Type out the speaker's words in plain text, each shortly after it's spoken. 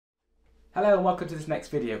Hello and welcome to this next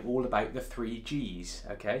video all about the 3Gs,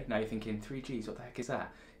 okay? Now you're thinking, 3Gs, what the heck is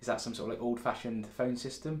that? Is that some sort of like old-fashioned phone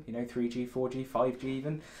system? You know, 3G, 4G, 5G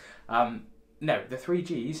even? No, the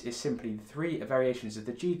 3Gs is simply the three variations of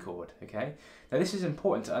the G chord, okay? Now this is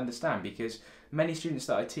important to understand because many students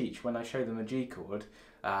that I teach, when I show them a G chord,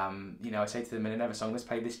 you know, I say to them in another song, let's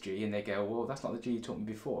play this G, and they go, well, that's not the G you taught me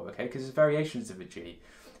before, okay? Because there's variations of a G.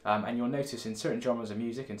 And you'll notice in certain genres of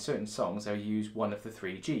music, in certain songs, they'll use one of the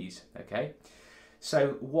 3Gs, okay?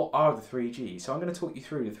 So what are the 3Gs? So I'm going to talk you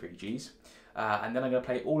through the 3Gs, and then I'm going to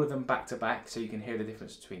play all of them back to back so you can hear the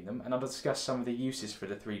difference between them, and I'll discuss some of the uses for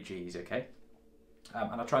the 3Gs, okay?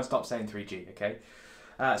 And I'll try and stop saying 3G, okay?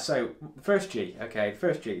 So, first G, okay,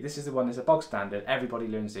 first G, this is the one that's a bog standard, everybody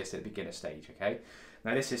learns this at the beginner stage, okay?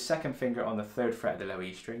 Now this is second finger on the third fret of the low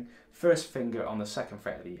E string, first finger on the second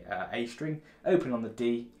fret of the A string, open on the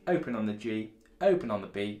D, open on the G, open on the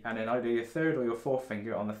B, and then either your third or your fourth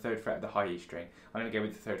finger on the third fret of the high E string. I'm going to go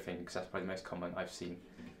with the third finger because that's probably the most common I've seen.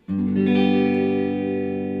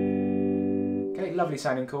 Okay, lovely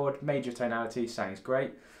sounding chord, major tonality, sounds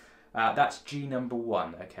great. That's G number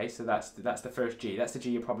 1, okay, so that's the first G. That's the G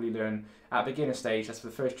you'll probably learn at beginner stage, that's the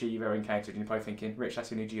first G you've ever encountered, and you're probably thinking, Rich, that's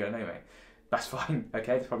the only G I know, mate. That's fine,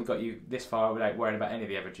 okay, it's probably got you this far without worrying about any of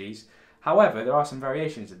the other Gs. However, there are some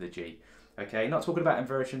variations of the G, okay, not talking about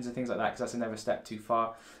inversions and things like that because that's another step too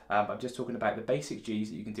far. I'm just talking about the basic Gs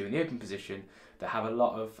that you can do in the open position that have a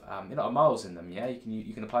lot of miles in them, yeah,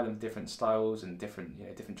 you can apply them to different styles and different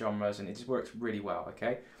genres, and it just works really well,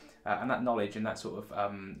 okay. And that knowledge and that sort of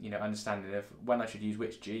understanding of when I should use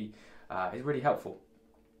which G is really helpful.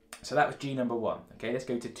 So that was G number 1. Okay, let's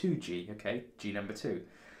go to 2G. Okay, G number 2.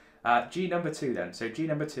 G number 2 then. So G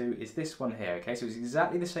number 2 is this one here. Okay, so it's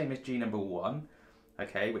exactly the same as G number 1.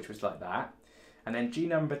 Okay, which was like that. And then G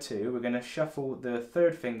number 2, we're going to shuffle the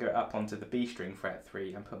third finger up onto the B string, fret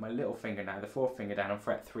 3, and put my little finger now, the fourth finger down on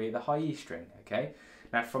fret 3 of the high E string. Okay,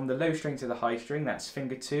 now from the low string to the high string, that's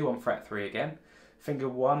finger 2 on fret 3 again. Finger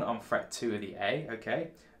 1 on fret 2 of the A,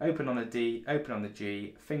 okay? Open on the D, open on the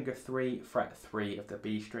G, finger 3, fret 3 of the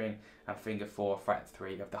B string, and finger 4, fret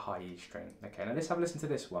 3 of the high E string. Okay, now let's have a listen to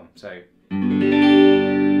this one. So,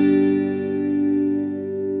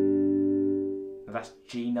 now that's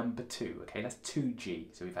G number 2, okay? That's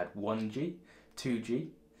 2G. So we've had 1G,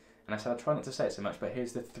 2G, and I said I try not to say it so much, but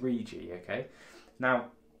here's the 3G, okay?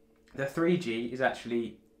 Now, the 3G is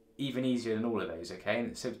actually even easier than all of those, okay?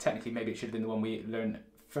 And so technically maybe it should have been the one we learned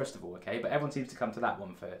first of all, okay? But everyone seems to come to that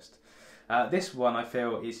one first. This one I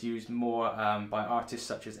feel is used more by artists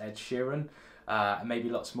such as Ed Sheeran, maybe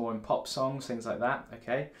lots more in pop songs, things like that,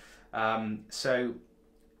 okay? So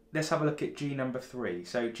let's have a look at G number 3.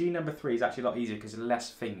 So G number 3 is actually a lot easier because there's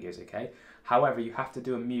less fingers, okay? However, you have to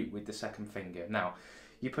do a mute with the second finger. Now,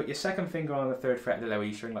 you put your second finger on the third fret of the low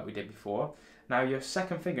E string like we did before. Now your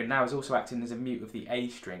second finger now is also acting as a mute of the A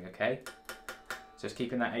string, okay? So it's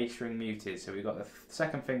keeping that A string muted. So we've got the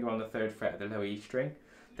second finger on the third fret of the low E string.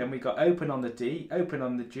 Then we've got open on the D, open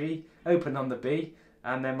on the G, open on the B,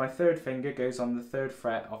 and then my third finger goes on the third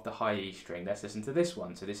fret of the high E string. Let's listen to this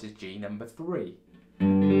one. So this is G number 3.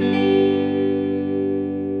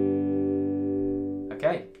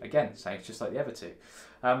 Okay, again, sounds just like the other two.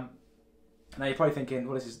 Now you're probably thinking,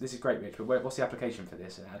 well, this is great, Rich, but what's the application for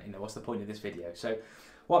this? What's the point of this video? So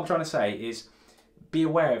what I'm trying to say is be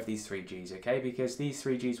aware of these 3Gs, okay? Because these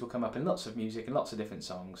 3Gs will come up in lots of music and lots of different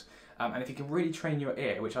songs. And if you can really train your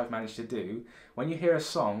ear, which I've managed to do, when you hear a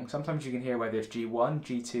song, sometimes you can hear whether it's G1,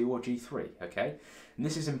 G2 or G3, okay? And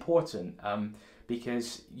this is important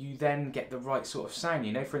because you then get the right sort of sound,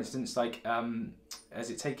 you know? For instance, like, As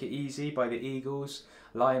It Take It Easy by the Eagles,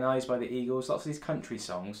 Lion Eyes by the Eagles, lots of these country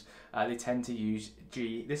songs, they tend to use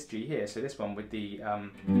this G here, so this one with the,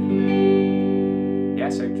 yeah,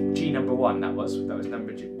 so G number 1, that was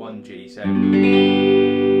number 1G, so,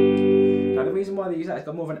 now the reason why they use that is it's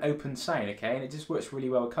got more of an open sound, okay, and it just works really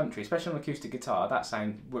well with country, especially on acoustic guitar, that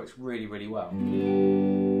sound works really, really well,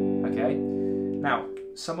 okay. Now,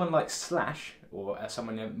 someone like Slash, or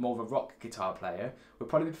someone more of a rock guitar player, would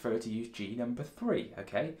probably prefer to use G number 3,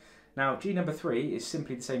 okay? Now, G number 3 is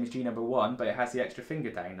simply the same as G number 1, but it has the extra finger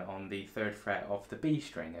down on the third fret of the B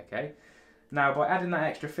string, okay? Now, by adding that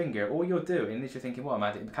extra finger, all you're doing is you're thinking, well,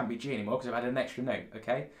 it can't be G anymore because I've added an extra note,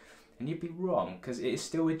 okay? And you'd be wrong, because it is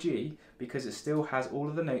still a G, because it still has all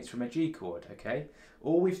of the notes from a G chord, okay?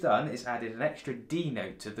 All we've done is added an extra D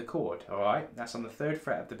note to the chord, alright? That's on the third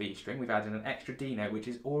fret of the B string. We've added an extra D note, which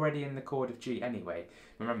is already in the chord of G anyway.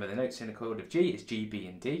 Remember, the notes in the chord of G is G, B,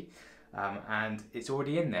 and D. And it's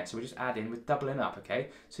already in there, so we're just adding, we're doubling up, okay?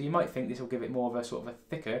 So you might think this will give it more of a sort of a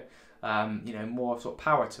thicker you know, more sort of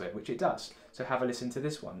power to it, which it does. So have a listen to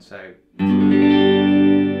this one. So,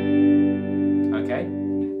 okay.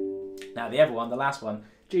 Now the other one, the last one,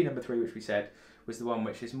 G number 3, which we said was the one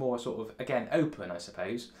which is more sort of, again, open, I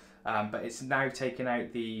suppose. But it's now taken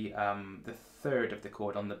out the third of the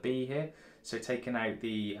chord on the B here. So taking out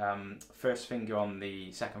the first finger on the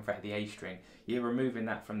 2nd fret of the A string, you're removing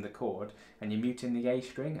that from the chord and you're muting the A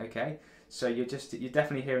string, okay? So you're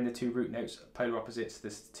definitely hearing the 2 root notes, polar opposites, the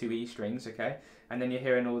 2 E strings, okay? And then you're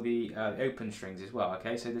hearing all the open strings as well,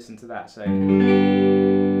 okay? So listen to that. So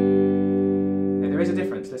now, there is a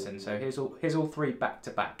difference, listen. So here's all 3 back to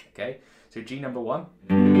back, okay? So G number 1,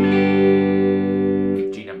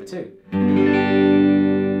 G number 2,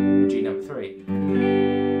 G number 3.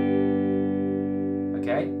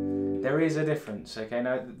 Okay, there is a difference. Okay,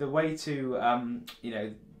 now the way to you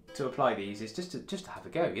know, to apply these is just to have a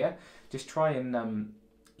go. Yeah, just try and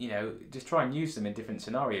you know, just try and use them in different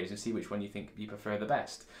scenarios and see which one you think you prefer the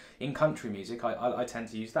best. In country music, I tend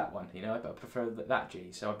to use that one. You know, I prefer that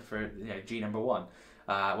G. So I prefer, you know, G number 1.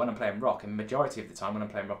 When I'm playing rock, and majority of the time when I'm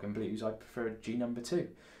playing rock and blues, I prefer G number 2.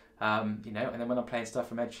 You know, and then when I'm playing stuff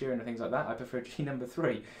from Ed Sheeran and things like that, I prefer G number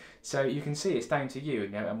 3. So you can see it's down to you, you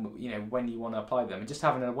know, and you know when you want to apply them, and just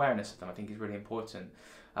having an awareness of them, I think, is really important.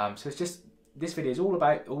 So it's just, this video is all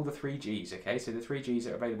about all the 3 Gs. Okay, so the 3 Gs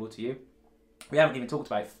that are available to you. We haven't even talked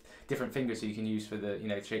about different fingers so you can use for the, you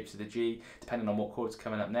know, shapes of the G, depending on what chord's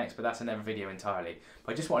coming up next, but that's another video entirely.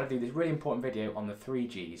 But I just wanted to do this really important video on the 3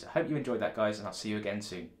 Gs. I hope you enjoyed that, guys, and I'll see you again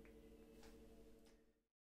soon.